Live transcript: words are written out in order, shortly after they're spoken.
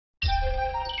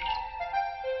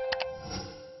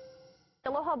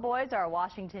Aloha Boys are a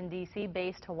Washington, D.C.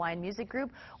 based Hawaiian music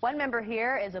group. One member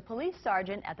here is a police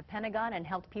sergeant at the Pentagon and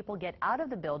helped people get out of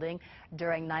the building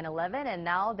during 9/11. And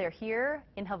now they're here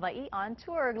in Hawaii on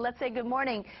tour. Let's say good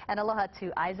morning and aloha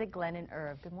to Isaac, Glenn, and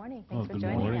Irv. Good morning. Thanks for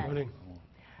joining us. Good morning.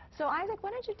 So Isaac,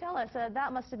 why don't you tell us,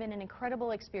 that must have been an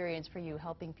incredible experience for you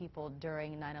helping people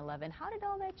during 9/11. How did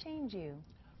all that change you?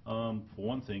 For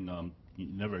one thing, you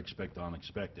never expect the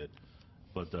unexpected.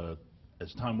 But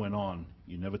as time went on,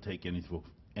 you never take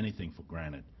anything for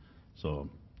granted. So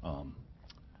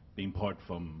being part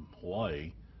from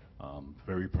Hawaii,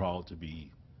 very proud to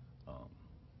be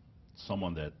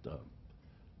someone that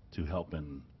to help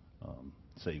and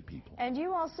save people. And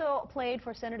you also played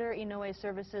for Senator Inoue's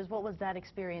services. What was that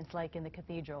experience like in the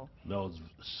cathedral? That was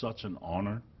such an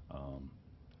honor.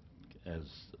 As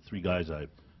three guys I've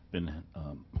been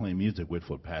playing music with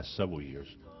for the past several years,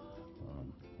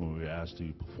 when we were asked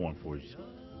to perform for his,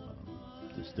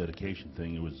 this dedication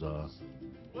thing, it was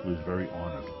very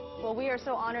honored. Well, we are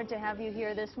so honored to have you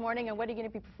here this morning. And what are you going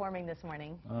to be performing this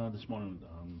morning? This morning,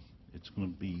 it's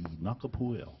going to be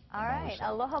Nakapu'el. All right,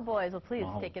 Aloha Boys. Well, please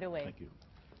take it away. Thank you.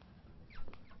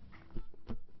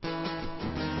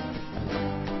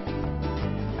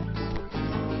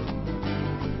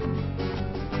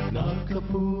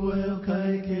 Nakapu'el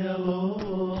kai ke aloha.